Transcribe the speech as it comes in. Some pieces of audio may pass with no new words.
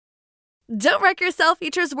Don't Wreck Yourself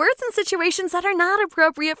features words and situations that are not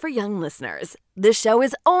appropriate for young listeners. This show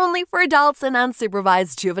is only for adults and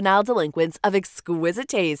unsupervised juvenile delinquents of exquisite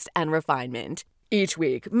taste and refinement. Each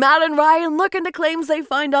week, Matt and Ryan look into claims they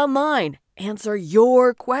find online, answer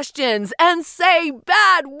your questions, and say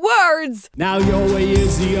bad words. Now your way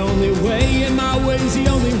is the only way, and my way's the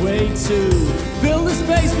only way too. Fill the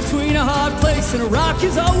space between a hard place and a rock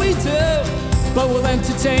is all we do. But we'll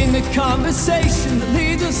entertain the conversation that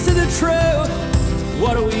leads us to the truth.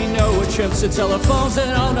 What do we know? We're trips to telephones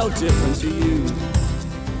that are no different to you.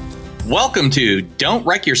 Welcome to Don't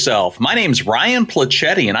Wreck Yourself. My name's Ryan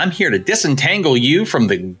Placetti, and I'm here to disentangle you from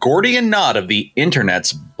the Gordian knot of the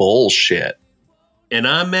internet's bullshit. And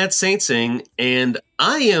I'm Matt Saintsing, and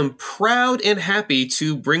I am proud and happy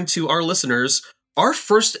to bring to our listeners our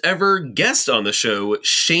first ever guest on the show,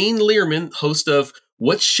 Shane Learman, host of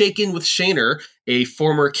What's Shakin' with Shaner, a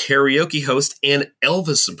former karaoke host and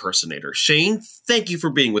Elvis impersonator. Shane, thank you for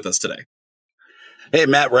being with us today. Hey,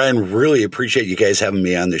 Matt, Ryan, really appreciate you guys having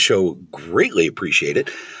me on the show. Greatly appreciate it.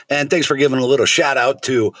 And thanks for giving a little shout out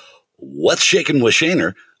to What's Shakin' with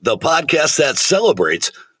Shaner, the podcast that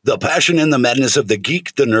celebrates the passion and the madness of the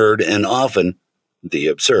geek, the nerd, and often the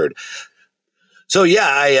absurd. So,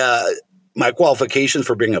 yeah, my qualifications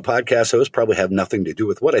for being a podcast host probably have nothing to do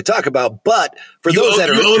with what I talk about, but for those that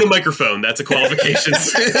you own a microphone. That's a qualification.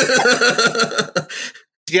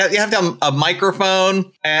 Yeah, you have to have a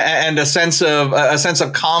microphone and a sense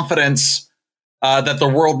of confidence that the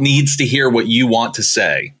world needs to hear what you want to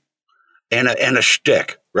say, and a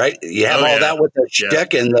shtick, right? You have all that with the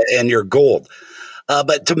shtick and your gold.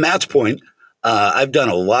 But to Matt's point, I've done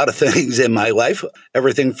a lot of things in my life,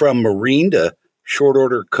 everything from Marine to short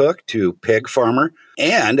order cook to pig farmer.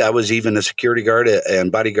 And I was even a security guard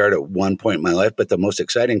and bodyguard at one point in my life. But the most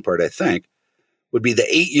exciting part, I think, would be the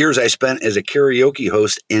 8 years I spent as a karaoke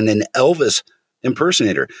host and an Elvis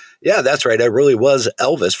impersonator. Yeah, that's right. I really was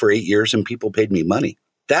Elvis for 8 years and people paid me money.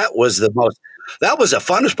 That was the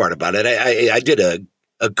funnest part about it. I did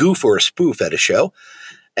a goof or a spoof at a show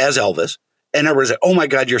as Elvis. And everybody's like, oh my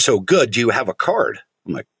God, you're so good. Do you have a card?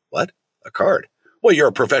 I'm like, what? A card? Well, you're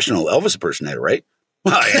a professional Elvis impersonator, right?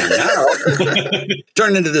 Well, I am now.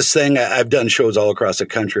 Turned into this thing. I've done shows all across the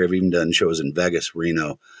country. I've even done shows in Vegas,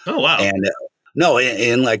 Reno. Oh, wow. And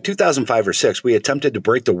in like 2005 or 6, we attempted to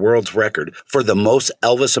break the world's record for the most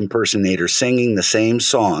Elvis impersonators singing the same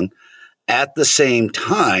song at the same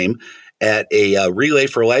time at a Relay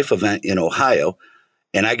for Life event in Ohio.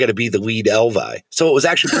 And I got to be the lead Elvi. So it was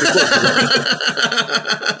actually pretty cool.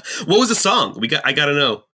 What was the song? I got to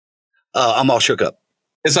know. I'm All Shook Up.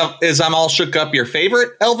 Is I'm All Shook Up your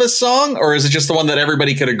favorite Elvis song, or is it just the one that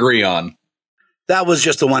everybody could agree on? That was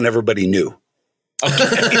just the one everybody knew. Okay.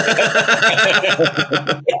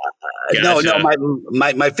 No,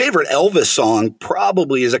 my favorite Elvis song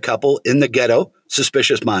probably is a couple, In the Ghetto,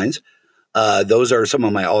 Suspicious Minds. Those are some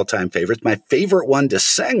of my all-time favorites. My favorite one to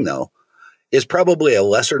sing, though, is probably a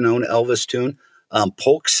lesser-known Elvis tune,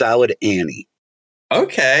 Polk Salad Annie.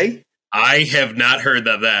 Okay. I have not heard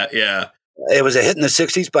of that, yeah. It was a hit in the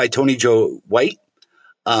 60s by Tony Joe White,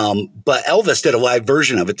 but Elvis did a live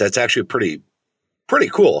version of it that's actually pretty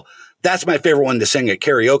cool. That's my favorite one to sing at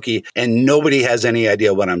karaoke, and nobody has any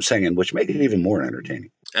idea what I'm singing, which makes it even more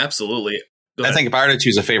entertaining. Absolutely. I think if I were to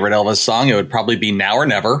choose a favorite Elvis song, it would probably be Now or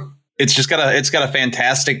Never. It's just got a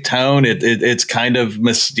fantastic tone. It's kind of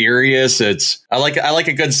mysterious. I like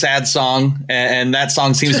a good sad song, and that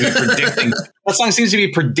song seems to be predicting. That song seems to be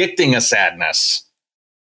predicting a sadness.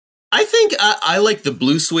 I think I like the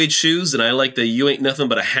Blue Suede Shoes, and I like the You Ain't Nothing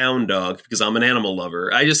But a Hound Dog because I'm an animal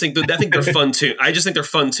lover. I think they're fun tunes. I just think they're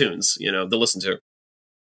fun tunes, to listen to.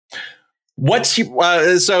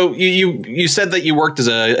 So you said that you worked as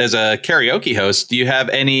a karaoke host. Do you have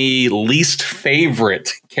any least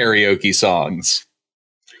favorite karaoke songs?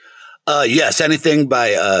 Yes, anything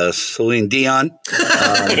by Celine Dion,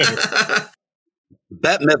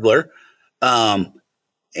 Bette Midler,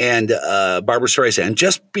 and Barbra Streisand,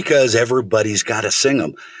 just because everybody's got to sing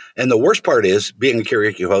them. And the worst part is being a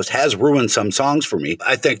karaoke host has ruined some songs for me.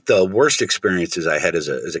 I think the worst experiences I had as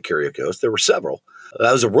a karaoke host, there were several.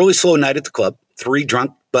 That was a really slow night at the club. 3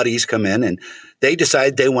 drunk buddies come in and they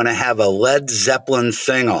decide they want to have a Led Zeppelin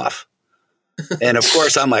sing-off. And of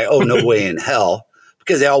course, I'm like, oh, no way in hell,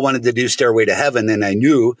 because they all wanted to do Stairway to Heaven. And I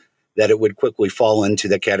knew that it would quickly fall into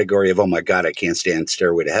the category of, oh, my God, I can't stand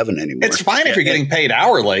Stairway to Heaven anymore. It's fine if you're getting paid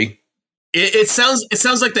hourly. It sounds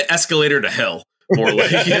like the escalator to hell, more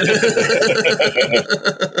like.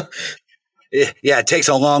 Yeah, it takes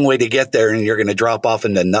a long way to get there, and you're going to drop off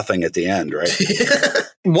into nothing at the end, right?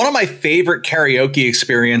 One of my favorite karaoke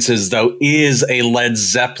experiences, though, is a Led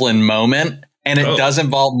Zeppelin moment, and it does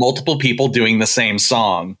involve multiple people doing the same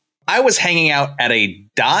song. I was hanging out at a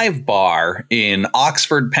dive bar in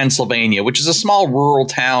Oxford, Pennsylvania, which is a small rural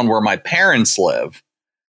town where my parents live.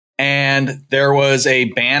 And there was a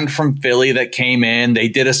band from Philly that came in. They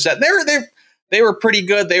did a set. They were pretty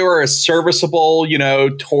good. They were a serviceable,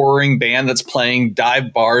 touring band that's playing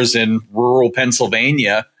dive bars in rural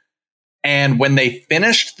Pennsylvania. And when they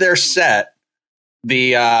finished their set,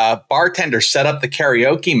 the bartender set up the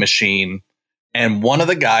karaoke machine, and one of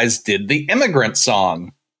the guys did the Immigrant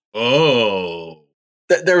Song. Oh.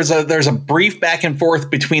 There's a brief back and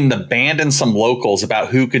forth between the band and some locals about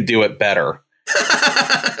who could do it better.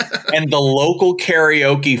 And the local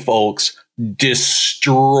karaoke folks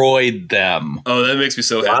destroyed them. Oh, that makes me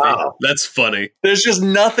so happy. Wow. That's funny. There's just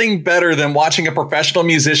nothing better than watching a professional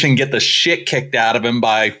musician get the shit kicked out of him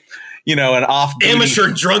by,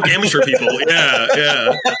 an drunk amateur people.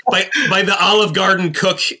 Yeah. By the Olive Garden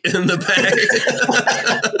cook in the back.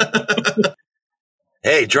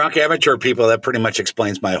 Hey, drunk amateur people, that pretty much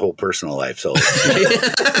explains my whole personal life. So,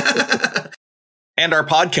 and our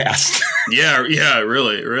podcast. Yeah,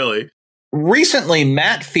 really. Recently,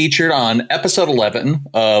 Matt featured on episode 11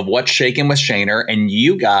 of What's Shaking with Shaner, and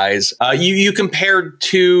you guys, you compared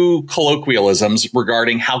two colloquialisms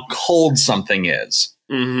regarding how cold something is.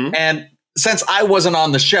 Mm-hmm. And since I wasn't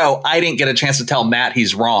on the show, I didn't get a chance to tell Matt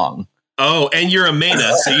he's wrong. Oh, and you're a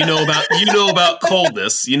Maina, so you know about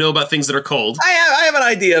coldness. You know about things that are cold. I have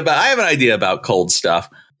an idea about cold stuff.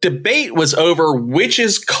 Debate was over which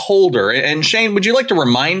is colder. And Shane, would you like to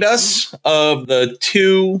remind us of the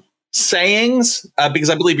two sayings? Because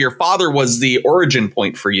I believe your father was the origin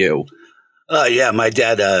point for you. Yeah, my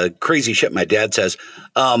dad, crazy shit my dad says.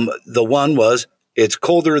 The one was, it's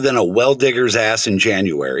colder than a well digger's ass in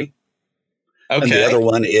January. Okay. And the other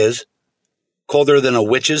one is colder than a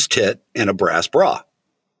witch's tit in a brass bra.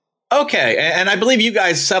 Okay, and I believe you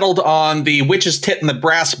guys settled on the witch's tit and the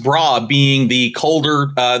brass bra being the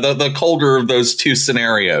colder, the colder of those two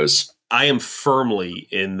scenarios. I am firmly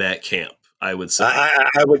in that camp, I would say.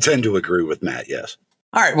 I would tend to agree with Matt, yes.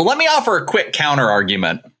 All right, well, let me offer a quick counter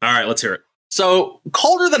argument. All right, let's hear it. So,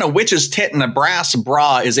 colder than a witch's tit and a brass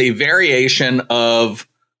bra is a variation of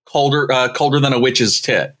colder than a witch's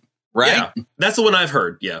tit, right? Yeah, that's the one I've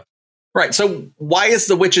heard, yeah. Right, so why is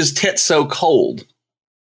the witch's tit so cold?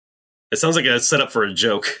 It sounds like a setup for a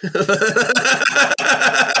joke.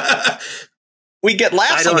 We get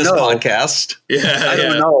laughs on this podcast. Yeah,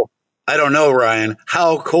 I don't know, Ryan.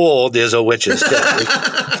 How cold is a witch's tit?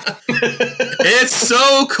 It's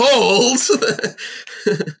so cold.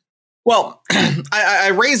 Well, I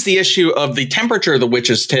raised the issue of the temperature of the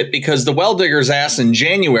witch's tit because the well digger's ass in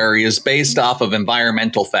January is based off of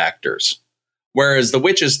environmental factors, whereas the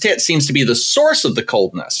witch's tit seems to be the source of the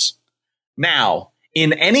coldness. Now,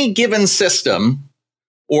 in any given system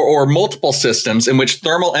or multiple systems in which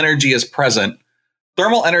thermal energy is present,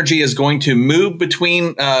 thermal energy is going to move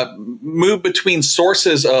between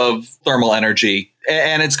sources of thermal energy,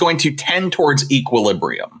 and it's going to tend towards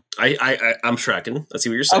equilibrium. I'm tracking. Let's see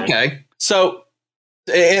what you're saying. Okay. So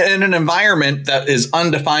in an environment that is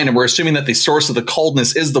undefined, and we're assuming that the source of the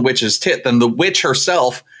coldness is the witch's tit, then the witch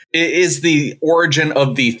herself is the origin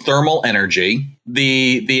of the thermal energy.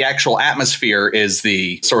 The actual atmosphere is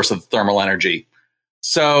the source of thermal energy.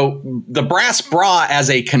 So the brass bra as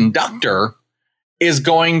a conductor is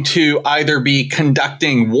going to either be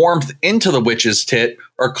conducting warmth into the witch's tit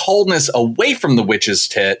or coldness away from the witch's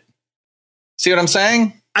tit. See what I'm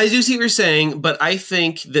saying? I do see what you're saying, but I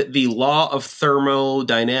think that the law of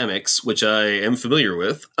thermodynamics, which I am familiar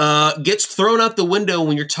with, gets thrown out the window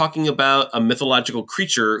when you're talking about a mythological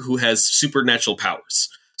creature who has supernatural powers.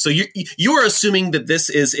 So you are assuming that this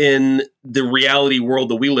is in the reality world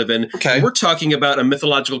that we live in. Okay. We're talking about a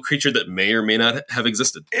mythological creature that may or may not have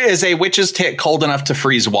existed. Is a witch's tit cold enough to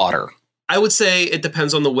freeze water? I would say it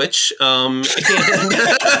depends on the witch.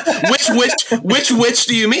 Which witch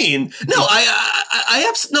do you mean? No,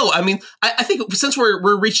 I think since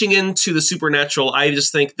we're reaching into the supernatural, I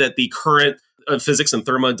just think that the current physics and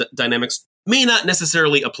thermodynamics may not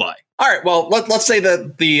necessarily apply. All right. Well, let's say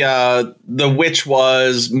that the witch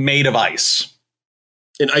was made of ice.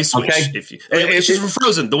 An ice witch. Okay. She's from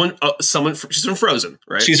Frozen. The one, she's from Frozen,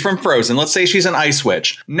 right? She's from Frozen. Let's say she's an ice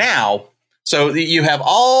witch. Now, so you have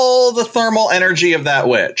all the thermal energy of that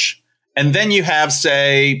witch, and then you have,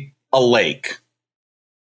 say, a lake.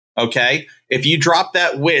 Okay. If you drop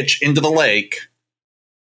that witch into the lake,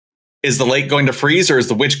 is the lake going to freeze or is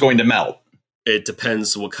the witch going to melt? It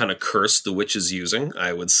depends what kind of curse the witch is using,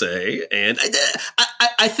 I would say. And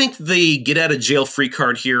I think the get out of jail free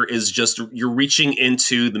card here is just you're reaching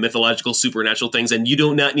into the mythological, supernatural things, and you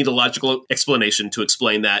do not need a logical explanation to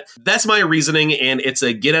explain that. That's my reasoning, and it's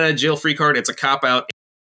a get out of jail free card. It's a cop out.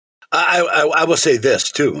 I will say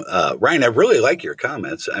this too, Ryan. I really like your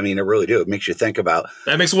comments. I mean, I really do. It makes you think about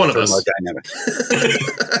that. Makes one of us.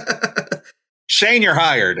 Shane, you're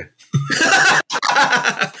hired.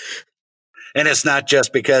 And it's not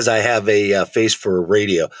just because I have a face for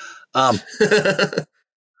radio.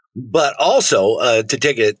 But also, to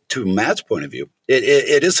take it to Matt's point of view,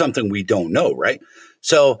 it is something we don't know, right?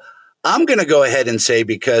 So I'm going to go ahead and say,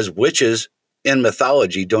 because witches in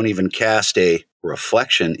mythology don't even cast a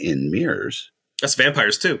reflection in mirrors. That's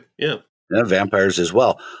vampires too, yeah. Yeah, vampires as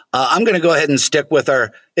well. I'm going to go ahead and stick with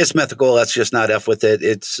it's mythical. Let's just not F with it.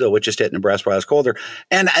 It's a witch's tit and a brass bra is colder.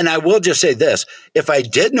 And I will just say this. If I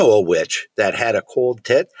did know a witch that had a cold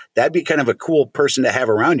tit, that'd be kind of a cool person to have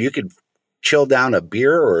around. You could chill down a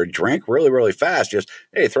beer or a drink really, really fast. Just,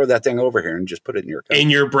 hey, throw that thing over here and just put it in your cup. In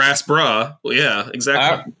your brass bra. Well, yeah,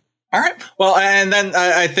 exactly. All right. Well, and then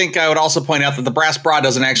I think I would also point out that the brass bra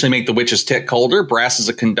doesn't actually make the witch's tit colder. Brass is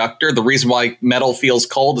a conductor. The reason why metal feels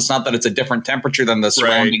cold, it's not that it's a different temperature than the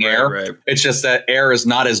surrounding air. Right. It's just that air is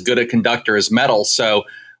not as good a conductor as metal. So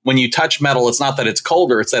when you touch metal, it's not that it's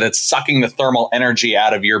colder. It's that it's sucking the thermal energy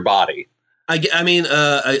out of your body.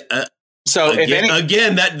 So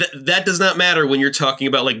again, that does not matter when you're talking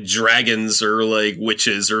about like dragons or like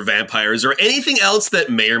witches or vampires or anything else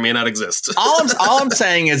that may or may not exist. all I'm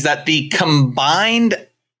saying is that the combined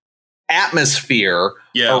atmosphere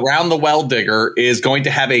around the well digger is going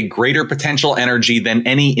to have a greater potential energy than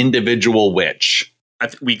any individual witch.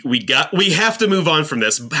 We have to move on from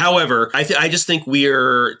this. However, I just think we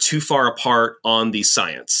are too far apart on the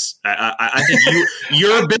science. I think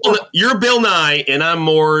you're Bill Nye, and I'm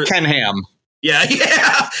more Ken Ham. Yeah,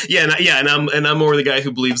 and I'm more the guy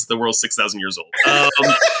who believes the world's 6,000 years old.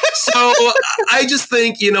 So I just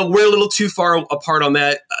think we're a little too far apart on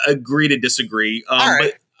that. Agree to disagree. All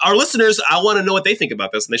right. But our listeners, I want to know what they think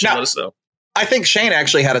about this, and they should let us know. I think Shane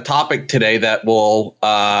actually had a topic today that will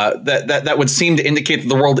that would seem to indicate that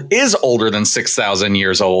the world is older than 6,000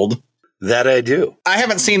 years old. That I do. I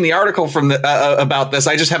haven't seen the article from about this.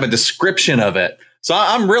 I just have a description of it. So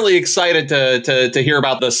I'm really excited to hear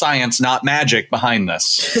about the science, not magic, behind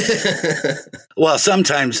this. Well,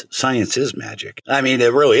 sometimes science is magic. I mean,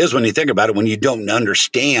 it really is when you think about it. When you don't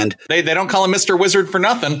understand, they don't call him Mr. Wizard for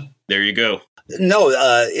nothing. There you go. No,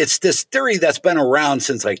 it's this theory that's been around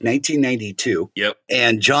since like 1992. Yep.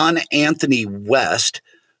 And John Anthony West,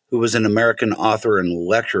 who was an American author and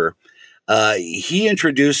lecturer, he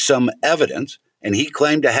introduced some evidence, and he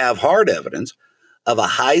claimed to have hard evidence of a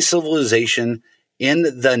high civilization in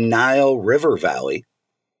the Nile River Valley,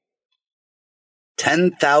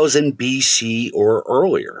 10,000 BC or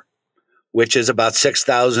earlier, which is about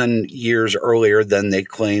 6,000 years earlier than they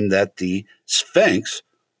claim that the Sphinx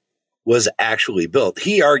was actually built.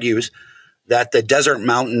 He argues that the desert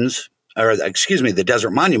monuments,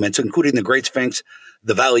 including the Great Sphinx,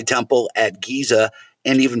 the Valley Temple at Giza,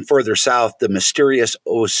 and even further south, the mysterious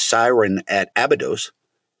Osirian at Abydos,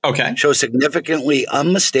 show significantly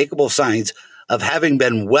unmistakable signs of having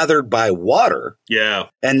been weathered by water. Yeah.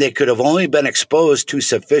 And they could have only been exposed to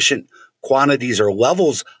sufficient quantities or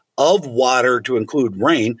levels of water to include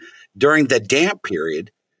rain during the damp period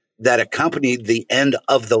that accompanied the end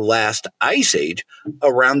of the last ice age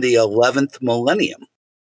around the 11th millennium.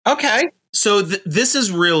 Okay. So this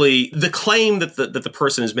is really the claim that the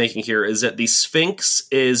person is making here is that the Sphinx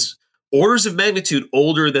is orders of magnitude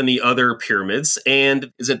older than the other pyramids,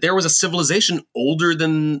 and is that there was a civilization older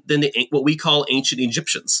than what we call ancient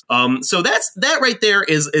Egyptians. So that right there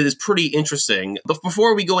is pretty interesting. But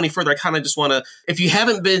before we go any further, I kind of just want to, if you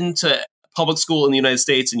haven't been to public school in the United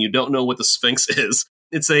States and you don't know what the Sphinx is,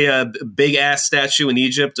 it's a big ass statue in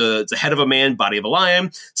Egypt. It's a head of a man, body of a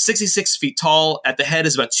lion, 66 feet tall. At the head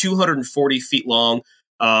is about 240 feet long.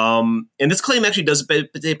 And this claim actually does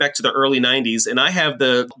date back to the early 90s. And I have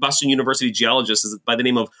the Boston University geologist by the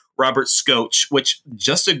name of Robert Schoch, which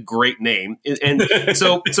just a great name. And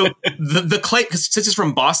so the claim, since it's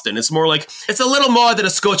from Boston, it's more like, it's a little more than a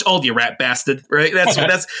Scotch, old you rat bastard, right?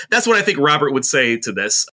 That's what I think Robert would say to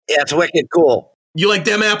this. Yeah, it's wicked cool. You like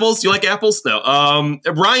them apples? You like apples? No.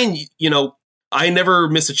 Ryan, I never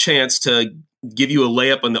miss a chance to give you a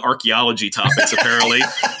layup on the archaeology topics, apparently.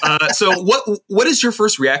 So what is your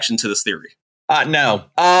first reaction to this theory? No.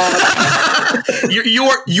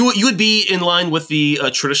 You would be in line with the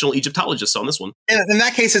traditional Egyptologists on this one. In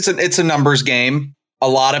that case, it's a numbers game. A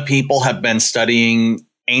lot of people have been studying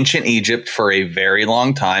ancient Egypt for a very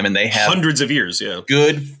long time, and they have hundreds of years,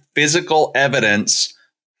 good physical evidence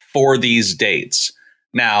for these dates.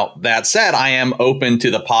 Now, that said, I am open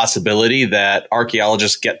to the possibility that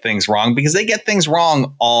archaeologists get things wrong, because they get things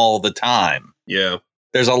wrong all the time. Yeah.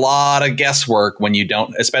 There's a lot of guesswork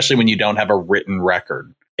especially when you don't have a written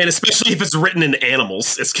record. And especially if it's written in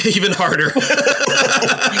animals, it's even harder.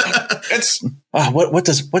 It's what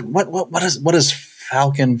does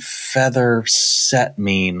falcon feather set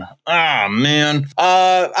mean? Ah, man.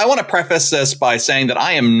 I want to preface this by saying that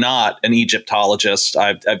I am not an Egyptologist.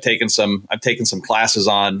 I've taken some classes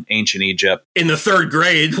on ancient Egypt in the 3rd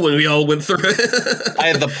grade when we all went through it. I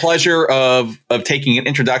had the pleasure of taking an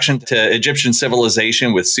introduction to Egyptian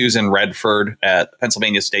civilization with Susan Redford at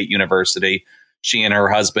Pennsylvania State University. She and her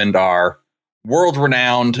husband are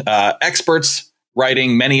world-renowned experts,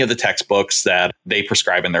 writing many of the textbooks that they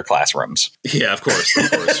prescribe in their classrooms. Yeah, of course,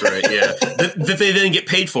 right, yeah. That they didn't get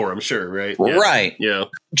paid for, I'm sure, right? Yeah. Right. Yeah.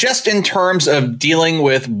 Just in terms of dealing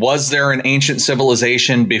with, was there an ancient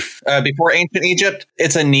civilization before ancient Egypt?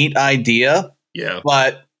 It's a neat idea. Yeah.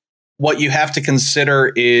 But what you have to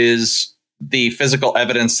consider is the physical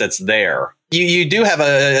evidence that's there. You do have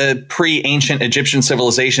a pre-ancient Egyptian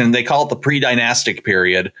civilization. They call it the pre-dynastic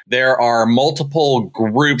period. There are multiple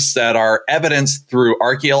groups that are evidenced through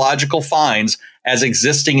archaeological finds as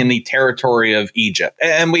existing in the territory of Egypt.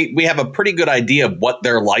 And we have a pretty good idea of what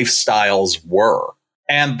their lifestyles were.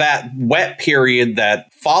 And that wet period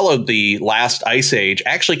that followed the last ice age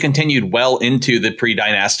actually continued well into the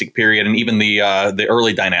pre-dynastic period and even the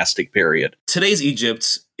early dynastic period. Today's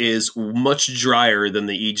Egypt is much drier than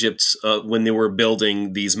the Egypt when they were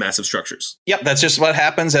building these massive structures. Yep, that's just what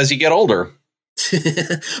happens as you get older.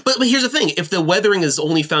 But here's the thing. If the weathering is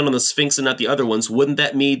only found on the Sphinx and not the other ones, wouldn't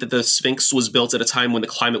that mean that the Sphinx was built at a time when the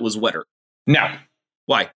climate was wetter? No.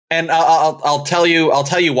 Why? And I'll tell you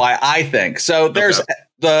why I think. So there's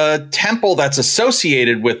the temple that's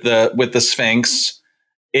associated with the Sphinx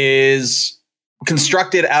is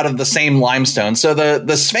constructed out of the same limestone. So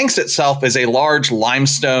the Sphinx itself is a large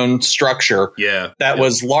limestone structure that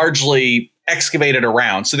was largely excavated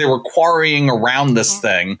around. So they were quarrying around this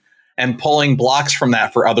thing and pulling blocks from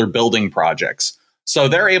that for other building projects. So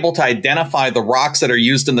they're able to identify the rocks that are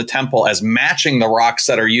used in the temple as matching the rocks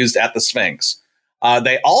that are used at the Sphinx.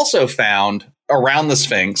 They also found around the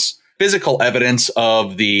Sphinx physical evidence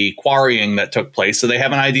of the quarrying that took place. So they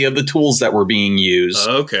have an idea of the tools that were being used.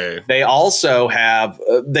 Okay. They also have,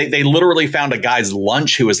 they literally found a guy's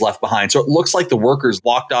lunch who was left behind. So it looks like the workers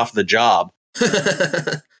walked off the job.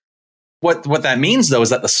 What that means, though, is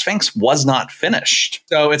that the Sphinx was not finished.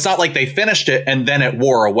 So it's not like they finished it and then it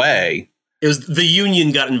wore away. It was the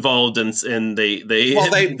union got involved and they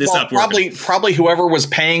stopped working. Probably whoever was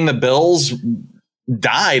paying the bills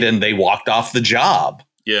died and they walked off the job.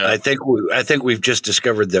 Yeah, I think we've just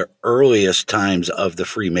discovered the earliest times of the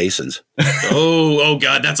Freemasons. oh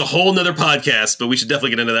God, that's a whole nother podcast, but we should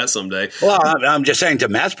definitely get into that someday. Well, I'm just saying, to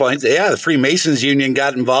Matt's point, the Freemasons union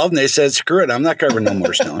got involved and they said, "Screw it, I'm not covering no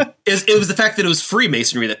more stone." It was the fact that it was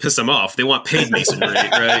Freemasonry that pissed them off. They want paid masonry,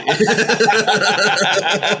 right?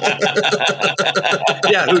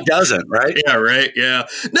 Yeah, who doesn't, right? Yeah, right. Yeah.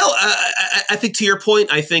 No, I think to your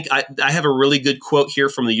point, I think I have a really good quote here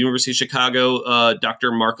from the University of Chicago,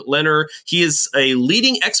 Dr. Mark Lenner. He is a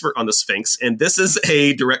leading expert on the Sphinx, and this is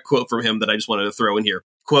a direct quote from him that I just wanted to throw in here.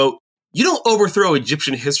 Quote, "You don't overthrow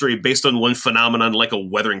Egyptian history based on one phenomenon like a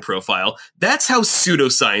weathering profile. That's how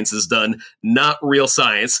pseudoscience is done, not real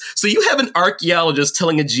science." So you have an archaeologist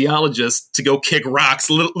telling a geologist to go kick rocks,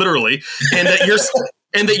 literally, and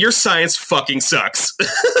that your science fucking sucks.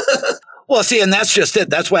 Well, see, and that's just it.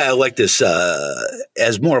 That's why I like this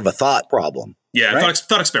as more of a thought problem. Yeah, right?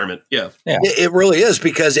 thought experiment. Yeah. It really is,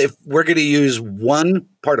 because if we're going to use one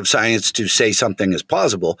part of science to say something is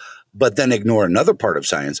plausible, but then ignore another part of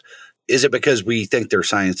science, is it because we think their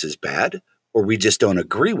science is bad, or we just don't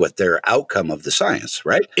agree with their outcome of the science,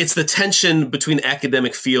 right? It's the tension between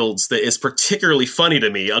academic fields that is particularly funny to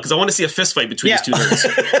me, because I want to see a fist fight between these two nerds.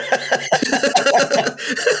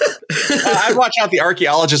 I'd watch out. The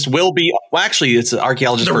archaeologist will be. Well, actually, it's an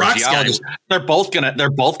archaeologist The or a rocks geologist. They're both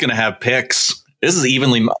gonna have picks. This is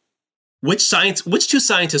evenly. Which two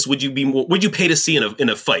scientists would you pay to see in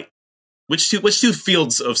a fight? Which two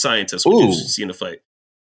fields of scientists would you see in a fight?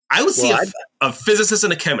 I would see a physicist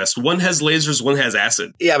and a chemist. One has lasers, one has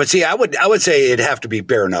acid. Yeah, but see, I would say it'd have to be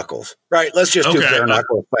bare knuckles, right? Let's just do bare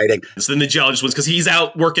knuckle fighting. So then the geologist wins, because he's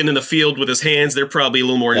out working in the field with his hands. They're probably a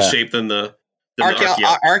little more in shape than the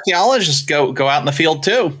archaeologists go out in the field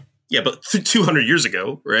too. Yeah, but 200 years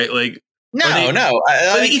ago, right? Like, No.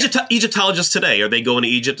 The Egyptologists today, are they going to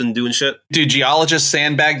Egypt and doing shit? Do geologists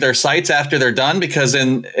sandbag their sites after they're done? Because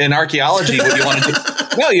in archaeology, what you want to do?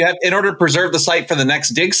 No, you have, in order to preserve the site for the next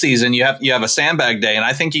dig season, you have a sandbag day, and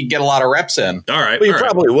I think you get a lot of reps in. All right. Well, you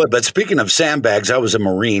probably would. But speaking of sandbags, I was a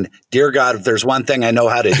Marine. Dear God, if there's one thing I know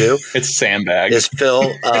how to do, it's sandbags. Is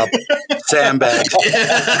fill up sandbags.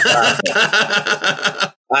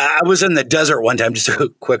 I was in the desert one time, just a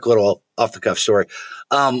quick little off-the-cuff story.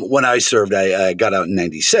 When I served, I got out in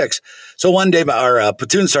 96. So one day, our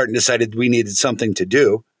platoon sergeant decided we needed something to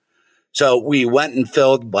do. So we went and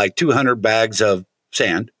filled like 200 bags of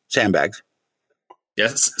sandbags.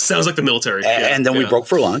 Yes, sounds like the military. And then we broke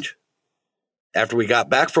for lunch. After we got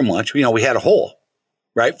back from lunch, we had a hole,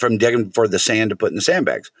 right, from digging for the sand to put in the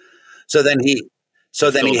sandbags. So then he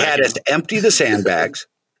had us empty the sandbags,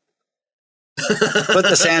 put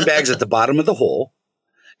the sandbags at the bottom of the hole,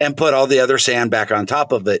 and put all the other sand back on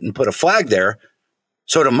top of it and put a flag there.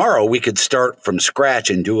 So tomorrow we could start from scratch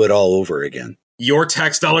and do it all over again. Your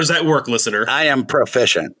tax dollars at work, listener. I am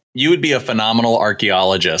proficient. You would be a phenomenal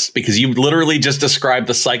archaeologist because you literally just described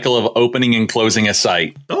the cycle of opening and closing a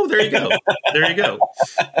site. Oh, there you go. There you go.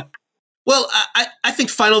 Well, I think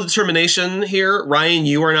final determination here, Ryan,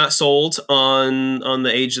 you are not sold on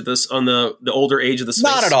the age of this, on the older age of the space.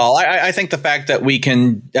 Not at all. I think the fact that we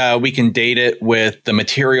can date it with the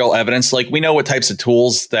material evidence, like we know what types of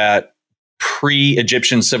tools that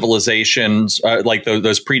pre-Egyptian civilizations, like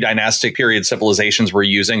those pre-dynastic period civilizations were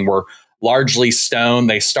using, were largely stone.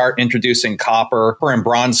 They start introducing copper, and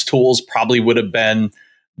bronze tools probably would have been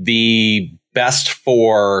the best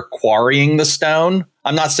for quarrying the stone.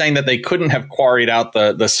 I'm not saying that they couldn't have quarried out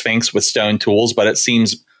the Sphinx with stone tools, but it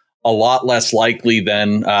seems a lot less likely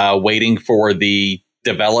than waiting for the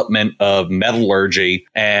development of metallurgy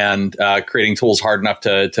and creating tools hard enough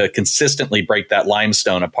to consistently break that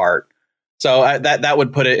limestone apart. So that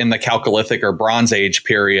would put it in the Chalcolithic or Bronze Age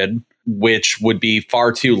period, which would be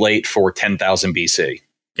far too late for 10,000 BC.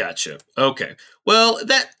 Gotcha. Okay. Well,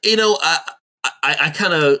 I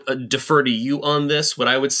kind of defer to you on this. What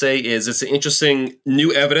I would say is it's an interesting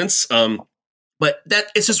new evidence, but that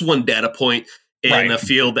it's just one data point in a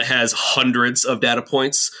field that has hundreds of data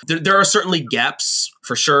points. There are certainly gaps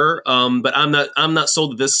for sure, but I'm not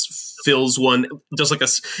sold that this fills one just like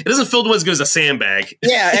it doesn't fill one as good as a sandbag.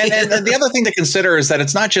 Yeah, and the other thing to consider is that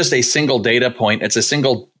it's not just a single data point; it's a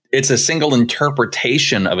single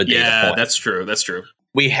interpretation of a data point. Yeah, that's true. That's true.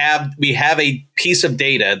 We have a piece of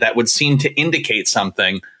data that would seem to indicate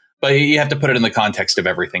something, but you have to put it in the context of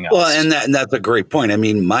everything else. Well, and that's a great point. I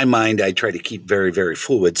mean, my mind, I try to keep very, very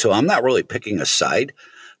fluid. So I'm not really picking a side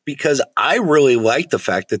because I really like the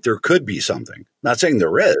fact that there could be something. Not saying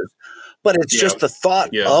there is, but it's just the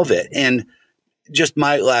thought of it. And just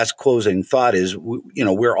my last closing thought is,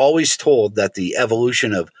 we're always told that the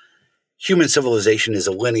evolution of human civilization is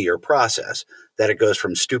a linear process, that it goes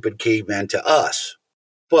from stupid cavemen to us.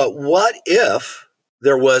 But what if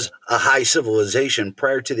there was a high civilization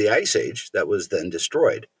prior to the Ice Age that was then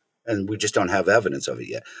destroyed? And we just don't have evidence of it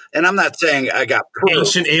yet. And I'm not saying I got proof.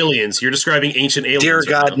 Ancient aliens. You're describing ancient aliens. Dear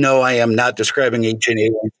God, no, I am not describing ancient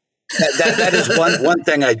aliens. That is one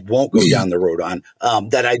thing I won't go down the road on,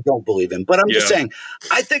 that I don't believe in. But I'm just saying,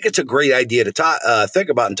 I think it's a great idea to think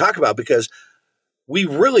about and talk about because we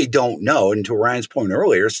really don't know. And to Ryan's point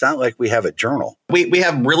earlier, it's not like we have a journal. We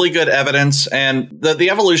have really good evidence, and the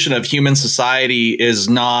evolution of human society is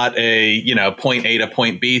not a point A to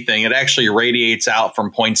point B thing. It actually radiates out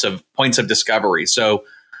from points of discovery. So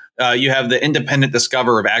you have the independent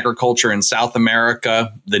discoverer of agriculture in South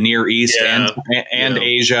America, the Near East, and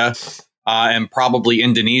Asia. And probably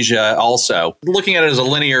Indonesia also. Looking at it as a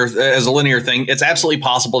linear thing, it's absolutely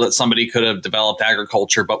possible that somebody could have developed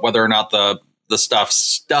agriculture, but whether or not the stuff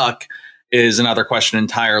stuck is another question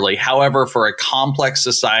entirely. However, for a complex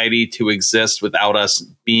society to exist without us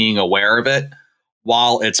being aware of it,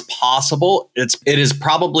 while it's possible, it is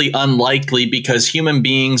probably unlikely because human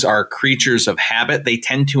beings are creatures of habit. They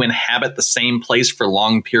tend to inhabit the same place for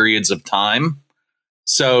long periods of time.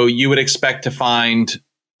 So you would expect to find,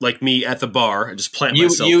 like me at the bar, I just plant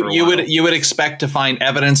myself for a while. You would expect to find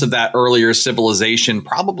evidence of that earlier civilization,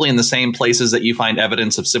 probably in the same places that you find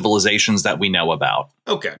evidence of civilizations that we know about.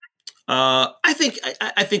 Okay, I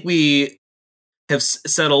think we have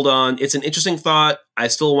settled on. It's an interesting thought. I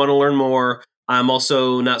still want to learn more. I'm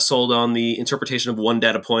also not sold on the interpretation of one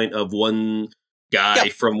data point of one guy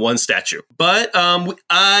from one statue. But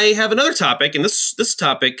I have another topic, and this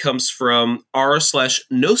topic comes from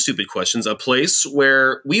r/No Stupid Questions, a place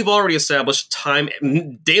where we've already established time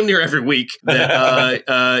damn near every week that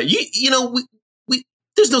we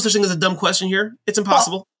there's no such thing as a dumb question here. It's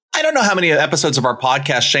impossible. I don't know how many episodes of our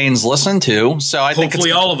podcast Shane's listened to, so I think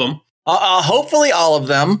hopefully all of them. Hopefully all of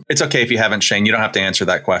them. It's okay if you haven't, Shane. You don't have to answer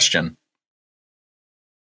that question.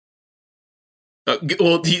 Sorry,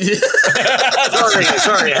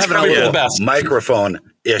 I have a little microphone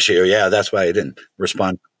issue. Yeah, that's why I didn't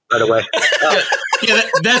respond right away.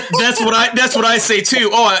 That's what I say too.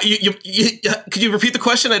 Oh, could you repeat the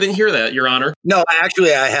question? I didn't hear that, Your Honor. No,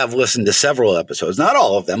 actually, I have listened to several episodes. Not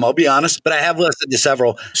all of them, I'll be honest, but I have listened to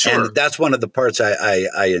several. Sure. And that's one of the parts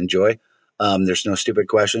I enjoy. There's no stupid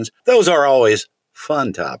questions. Those are always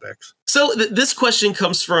fun topics. So this question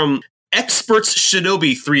comes from Experts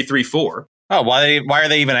Shinobi 334. Oh, why are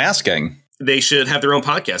they even asking? They should have their own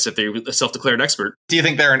podcast if they're a self-declared expert. Do you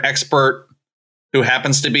think they're an expert who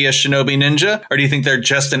happens to be a shinobi ninja? Or do you think they're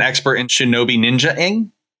just an expert in shinobi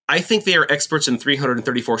ninja-ing? I think they are experts in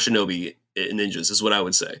 334 shinobi ninjas is what I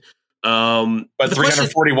would say. But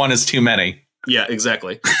 341 is too many. Yeah,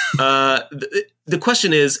 exactly. The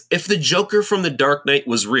question is, if the Joker from The Dark Knight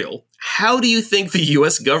was real, how do you think the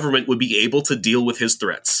U.S. government would be able to deal with his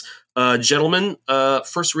threats? Gentlemen,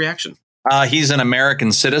 first reaction. He's an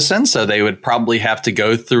American citizen, so they would probably have to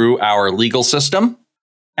go through our legal system,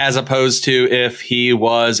 as opposed to if he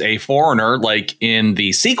was a foreigner, like in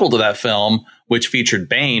the sequel to that film, which featured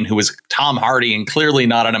Bane, who was Tom Hardy and clearly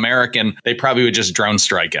not an American. They probably would just drone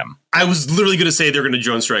strike him. I was literally going to say they're going to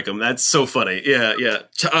drone strike him. That's so funny. Yeah.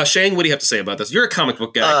 Shane, what do you have to say about this? You're a comic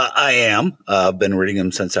book guy. I am. I've been reading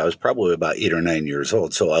them since I was probably about 8 or 9 years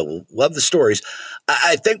old, so I love the stories.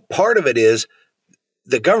 I think part of it is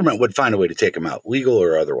the government would find a way to take him out, legal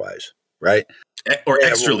or otherwise, right? Or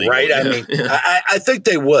extra legal. Right? I mean, I think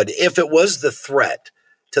they would. If it was the threat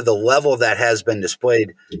to the level that has been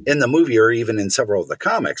displayed in the movie or even in several of the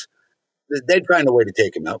comics, they'd find a way to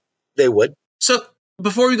take him out. They would. So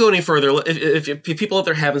before we go any further, if people out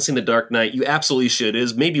there haven't seen The Dark Knight, you absolutely should. It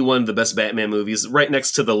is maybe one of the best Batman movies, right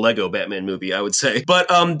next to the Lego Batman movie, I would say. But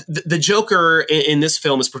the Joker in this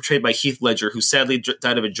film is portrayed by Heath Ledger, who sadly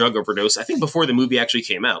died of a drug overdose, I think before the movie actually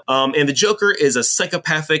came out. And the Joker is a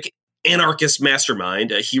psychopathic anarchist mastermind.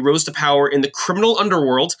 He rose to power in the criminal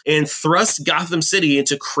underworld and thrust Gotham City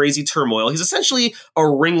into crazy turmoil. He's essentially a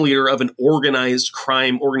ringleader of an organized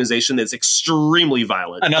crime organization that's extremely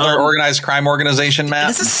violent. Another organized crime organization, Matt?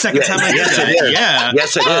 This is the second time I did that. Yeah.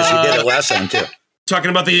 Yes, it is. You did it last time, too. Talking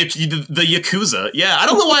about the Yakuza. Yeah, I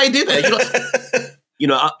don't know why I did that.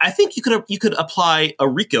 I think you could apply a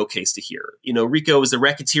RICO case to here. RICO is the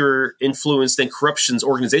Racketeer Influenced and Corruptions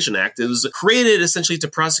Organization Act. It was created essentially to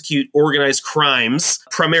prosecute organized crimes,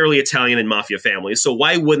 primarily Italian and mafia families. So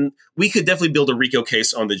why wouldn't we could definitely build a RICO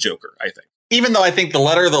case on the Joker, I think. Even though I think the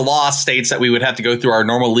letter of the law states that we would have to go through our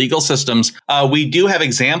normal legal systems, we do have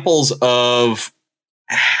examples of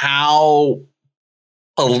how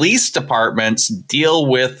police departments deal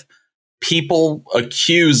with people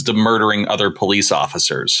accused of murdering other police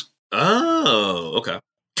officers. Oh, okay.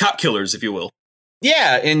 Cop killers, if you will.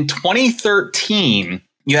 Yeah, in 2013,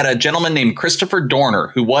 you had a gentleman named Christopher Dorner,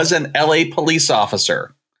 who was an LA police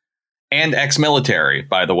officer and ex-military,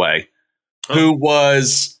 by the way, who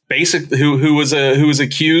was who was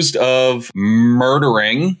accused of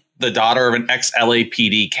murdering the daughter of an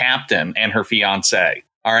ex-LAPD captain and her fiance.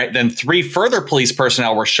 All right, then 3 further police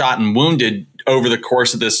personnel were shot and wounded over the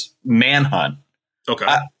course of this manhunt. Okay.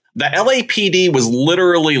 The LAPD was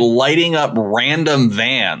literally lighting up random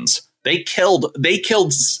vans. They killed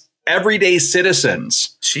everyday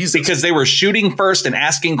citizens. Jesus. Because they were shooting first and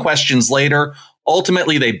asking questions later.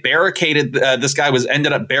 Ultimately, they barricaded. This guy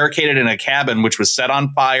ended up barricaded in a cabin, which was set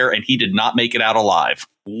on fire, and he did not make it out alive.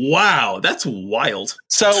 Wow, that's wild.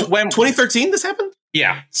 So when 2013 this happened?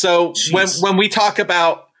 Yeah. So when we talk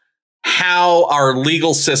about how our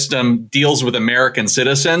legal system deals with American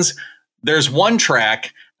citizens, there's one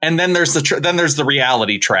track, and then there's the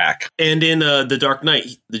reality track. And in The Dark Knight,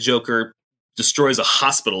 the Joker destroys a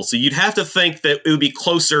hospital. So you'd have to think that it would be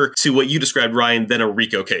closer to what you described, Ryan, than a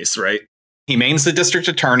RICO case, right? He mains the district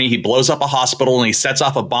attorney, he blows up a hospital, and he sets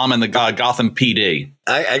off a bomb in the Gotham PD.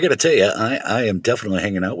 I got to tell you, I am definitely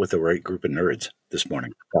hanging out with the right group of nerds this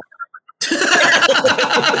morning.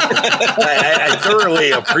 I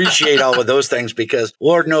thoroughly appreciate all of those things because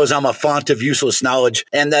Lord knows I'm a font of useless knowledge.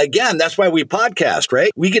 And again, that's why we podcast,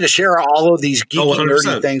 right? We get to share all of these geeky,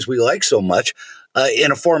 nerdy things we like so much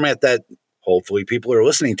in a format that hopefully people are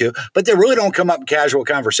listening to, but they really don't come up in casual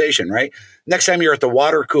conversation, right? Next time you're at the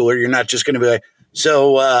water cooler, you're not just going to be like,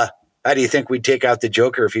 so how do you think we'd take out the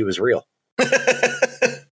Joker if he was real?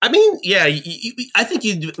 I mean, yeah, I think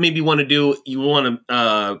you maybe want to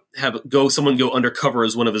someone go undercover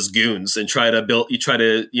as one of his goons and try to build. First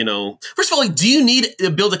of all, like, do you need to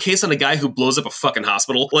build a case on a guy who blows up a fucking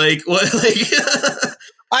hospital? Like, what? Like,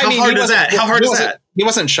 How hard is that? He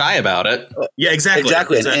wasn't shy about it. Yeah, exactly.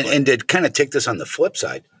 And to kind of take this on the flip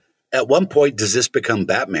side, at one point, does this become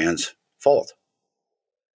Batman's fault?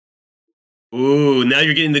 Ooh, now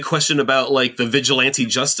you're getting the question about like the vigilante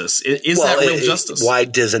justice. Is that real justice? Why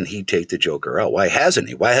doesn't he take the Joker out? Why hasn't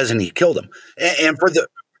he? Why hasn't he killed him? And for the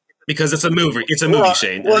because it's a movie. It's a movie,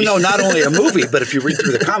 Shane. Well, no, not only a movie, but if you read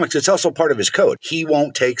through the comics, it's also part of his code. He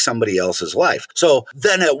won't take somebody else's life. So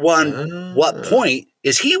then at what point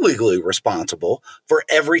is he legally responsible for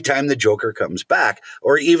every time the Joker comes back?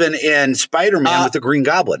 Or even in Spider-Man with the Green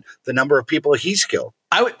Goblin, the number of people he's killed?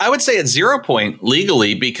 I would say at 0 point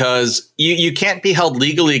legally, because you can't be held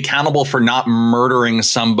legally accountable for not murdering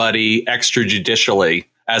somebody extrajudicially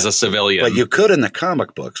as a civilian. But you could in the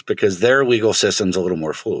comic books because their legal system's a little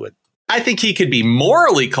more fluid. I think he could be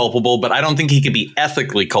morally culpable, but I don't think he could be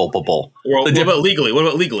ethically culpable. Well, what about legally?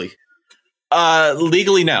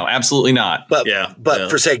 Legally, no, absolutely not. But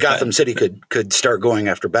for say Gotham City could start going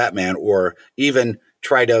after Batman, or even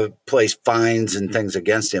try to place fines and things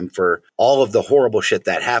against him for all of the horrible shit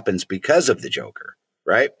that happens because of the Joker,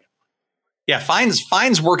 right? Yeah,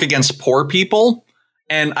 fines work against poor people,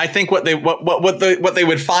 and I think what they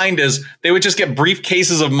would find is they would just get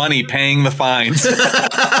briefcases of money paying the fines.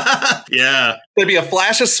 Yeah, there'd be a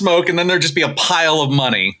flash of smoke, and then there'd just be a pile of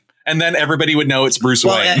money. And then everybody would know it's Bruce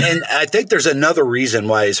Wayne. And I think there's another reason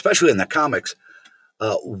why, especially in the comics,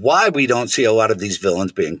 why we don't see a lot of these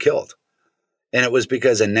villains being killed. And it was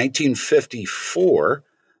because in 1954,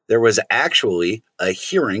 there was actually a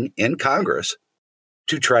hearing in Congress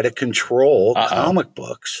to try to control comic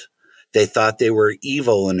books. They thought they were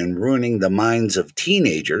evil and ruining the minds of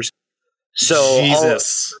teenagers. So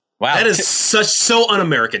Jesus. Wow. That is so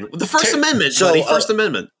un-American. The First Amendment, buddy. First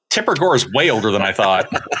Amendment. Tipper Gore is way older than I thought.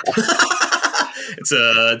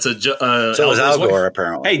 So was Al Gore,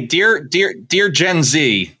 apparently. Hey, dear Gen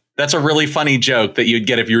Z, that's a really funny joke that you'd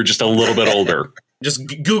get if you were just a little bit older. Just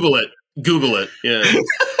Google it. Yeah.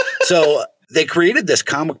 So they created this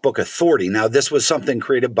comic book authority. Now, this was something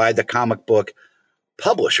created by the comic book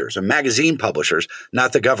publishers or magazine publishers,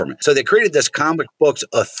 not the government. So they created this comic books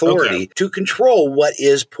authority to control what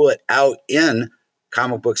is put out in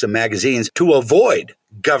comic books and magazines to avoid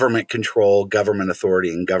government control, government authority,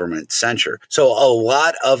 and government censure. So a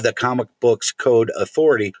lot of the comic books code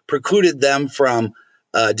authority precluded them from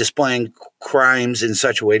displaying crimes in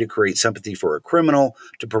such a way to create sympathy for a criminal,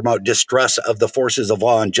 to promote distrust of the forces of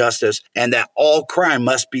law and justice, and that all crime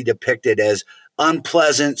must be depicted as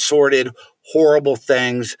unpleasant, sordid, horrible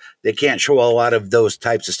things. They can't show a lot of those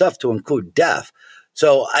types of stuff, to include death.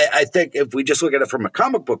 So I think if we just look at it from a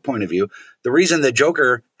comic book point of view, the reason the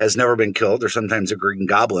Joker has never been killed, or sometimes the Green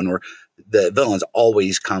Goblin, or the villains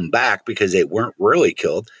always come back because they weren't really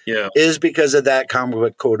killed, is because of that comic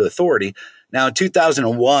book code authority. Now, in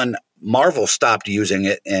 2001, Marvel stopped using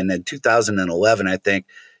it, and in 2011, I think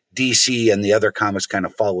DC and the other comics kind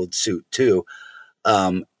of followed suit too.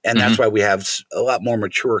 And that's why we have a lot more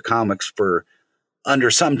mature comics for under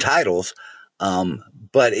some titles.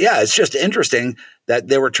 But yeah, it's just interesting that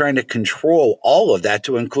they were trying to control all of that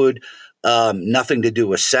to include nothing to do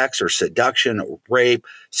with sex or seduction or rape,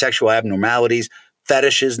 sexual abnormalities,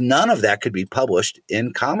 fetishes. None of that could be published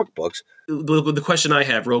in comic books. The question I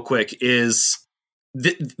have real quick is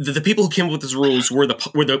the people who came up with these rules were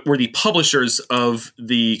the publishers of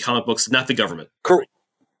the comic books, not the government. Correct.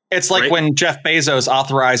 It's like when Jeff Bezos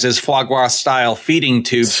authorizes foie gras-style feeding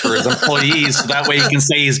tubes for his employees, so that way he can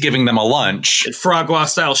say he's giving them a lunch. And foie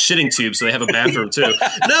gras-style shitting tubes, so they have a bathroom too.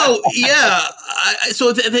 No, yeah.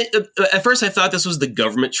 At first, I thought this was the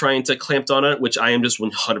government trying to clamp down on it, which I am just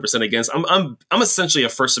 100% against. I'm essentially a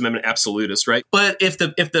First Amendment absolutist, right? But if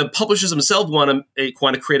the publishers themselves want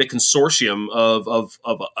to create a consortium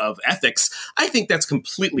of ethics, I think that's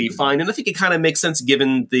completely fine, and I think it kind of makes sense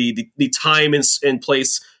given the time and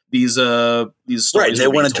place. These stories. Right. They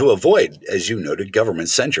wanted to avoid, as you noted, government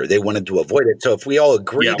censure. They wanted to avoid it. So if we all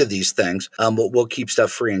agree to these things, we'll keep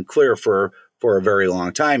stuff free and clear for a very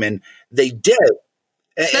long time. And they did.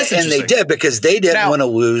 And they did because they didn't want to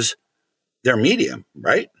lose their medium,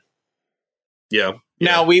 right? Yeah.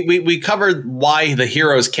 Now, we covered why the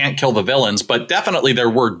heroes can't kill the villains, but definitely there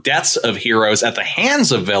were deaths of heroes at the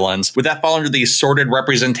hands of villains. Would that fall under the sordid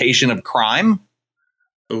representation of crime?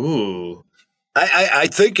 Ooh. I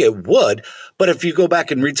think it would, but if you go back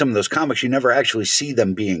and read some of those comics, you never actually see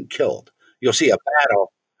them being killed. You'll see a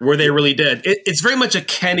battle, Were they really dead? It's very much a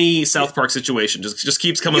Kenny South Park situation. Just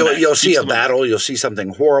keeps coming back. You'll see a battle. You'll see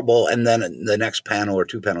something horrible. And then the next panel or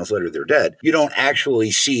 2 panels later, they're dead. You don't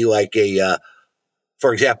actually see like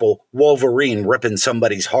for example, Wolverine ripping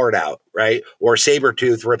somebody's heart out, right? Or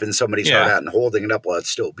Sabretooth ripping somebody's heart out and holding it up while it's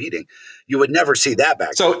still beating. You would never see that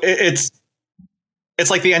back then. So it's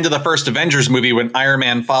like the end of the first Avengers movie when Iron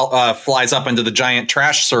Man flies up into the giant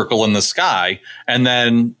trash circle in the sky, and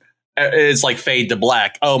then it's like fade to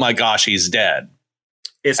black. Oh my gosh, he's dead.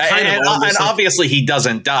 It's kind of and obviously he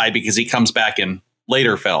doesn't die because he comes back in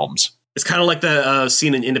later films. It's kind of like the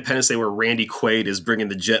scene in Independence Day where Randy Quaid is bringing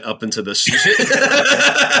the jet up into the shit.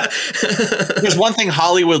 There's one thing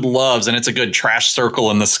Hollywood loves, and it's a good trash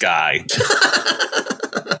circle in the sky.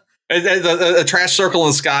 The trash circle in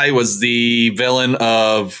the sky was the villain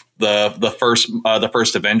of the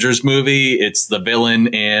first Avengers movie. It's the villain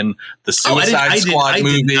in the Suicide Squad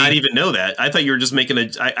movie. I did not even know that. I thought you were just making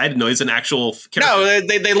I didn't know he's an actual character. No,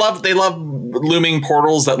 they love looming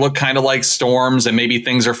portals that look kind of like storms, and maybe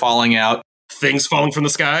things are falling out. Things falling from the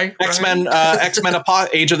sky. X-Men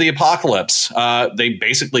Age of the Apocalypse. They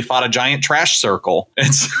basically fought a giant trash circle.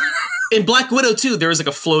 It's. In Black Widow, too, there is like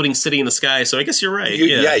a floating city in the sky. So I guess you're right.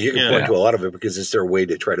 You can point to a lot of it because it's their way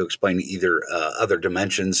to try to explain either other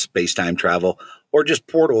dimensions, space-time travel, or just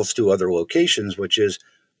portals to other locations, which is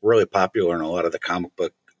really popular in a lot of the comic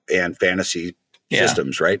book and fantasy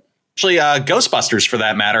systems, right? Actually, Ghostbusters, for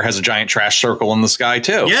that matter, has a giant trash circle in the sky,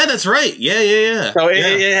 too. Yeah, that's right. Yeah. So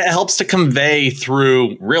it helps to convey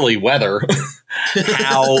through, really, weather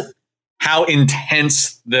how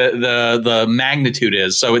intense the magnitude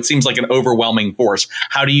is. So it seems like an overwhelming force.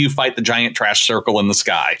 How do you fight the giant trash circle in the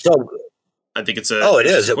sky? So I think it's it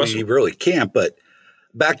is. You really can't. But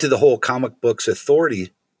back to the whole comic books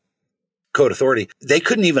code authority, they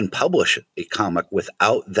couldn't even publish a comic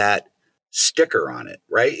without that sticker on it,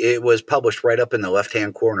 right? It was published right up in the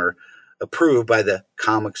left-hand corner, approved by the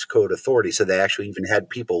Comics Code Authority. So they actually even had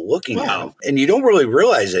people looking at them. And you don't really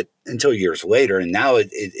realize it until years later. And now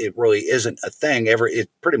it really isn't a thing.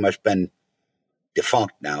 It's pretty much been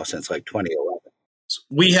defunct now since like 2011.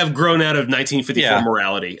 We have grown out of 1954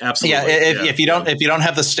 morality. Absolutely. If you don't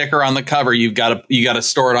have the sticker on the cover, you got to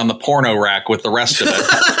store it on the porno rack with the rest of it.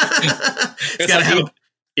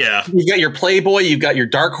 You've got your Playboy, you've got your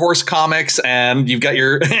Dark Horse comics, and you've got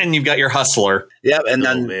your Hustler. Yeah, and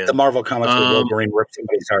then the Marvel comics with Wolverine ripped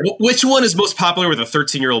somebody's heart. Which one is most popular with a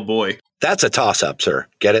 13-year-old boy? That's a toss-up, sir.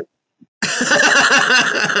 Get it?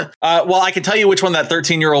 Well, I can tell you which one that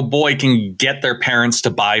 13-year-old boy can get their parents to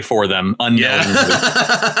buy for them unknowingly.